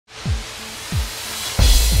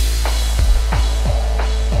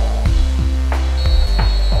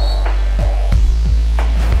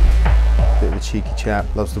cheeky chap,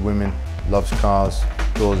 loves the women, loves cars,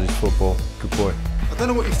 adores his football. Good boy. I don't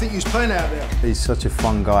know what you think he's playing out there. He's such a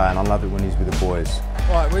fun guy and I love it when he's with the boys.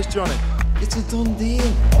 All right, where's Johnny? It's a done deal.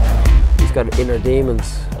 He's got inner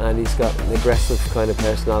demons and he's got an aggressive kind of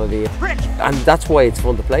personality. And that's why it's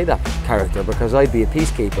fun to play that character, because I'd be a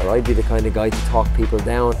peacekeeper. I'd be the kind of guy to talk people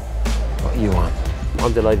down. What you want?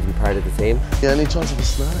 I'm delighted to be part of the team. Yeah, any chance of a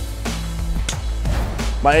snack?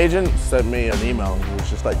 My agent sent me an email and he was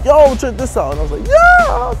just like, yo, check this out. And I was like, yeah,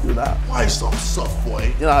 I'll do that. Why so soft,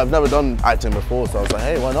 boy? You know, I've never done acting before, so I was like,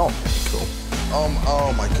 hey, why not? Cool.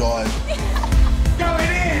 Oh my God. Going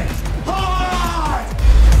in! Hard!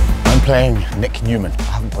 I'm playing Nick Newman. I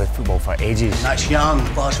haven't played football for ages. That's young,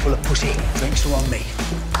 bar's full of pussy. Drinks are on me.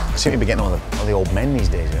 I seem to be getting all the old men these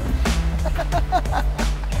days, you know?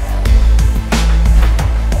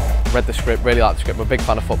 Read the script, really liked the script. I'm a big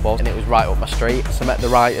fan of football and it was right up my street. So I met the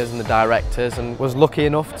writers and the directors and was lucky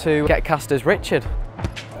enough to get cast as Richard.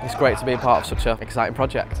 It's great to be a part of such an exciting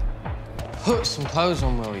project. Put some clothes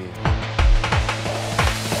on, will you?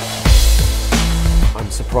 I'm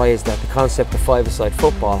surprised that the concept of 5-a-side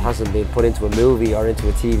football hasn't been put into a movie or into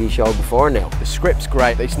a TV show before now. The script's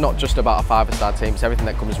great. It's not just about a 5-a-side team, it's everything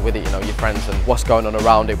that comes with it, you know, your friends and what's going on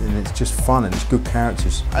around it. And it's just fun and it's good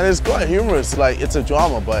characters. And it's quite humorous, like it's a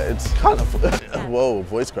drama, but it's kind of, whoa,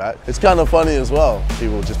 voice crack. It's kind of funny as well.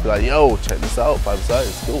 People will just be like, yo, check this out, 5-a-side,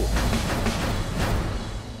 it's cool.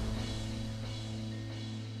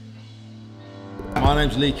 My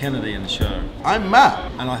name's Lee Kennedy in the show. I'm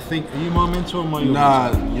Matt. And I think, are you my mentor or am I your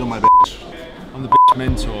Nah, mentor? you're my bitch. I'm the bitch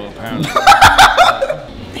mentor, apparently.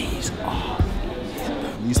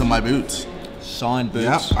 These are my boots. Signed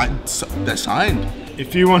Yeah, boots. they're signed.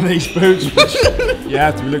 If you want these boots, which you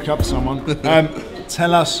have to look up to someone,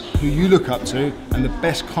 tell us who you look up to and the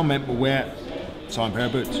best comment will wear a signed pair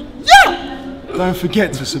of boots. Yeah! Don't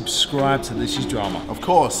forget to subscribe to This Is Drama. Of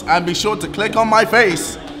course, and be sure to click on my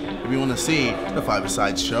face if you want to see the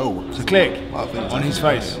 5-a-side show. So click Well, on his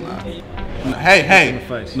face. Hey, In the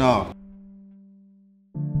face. no.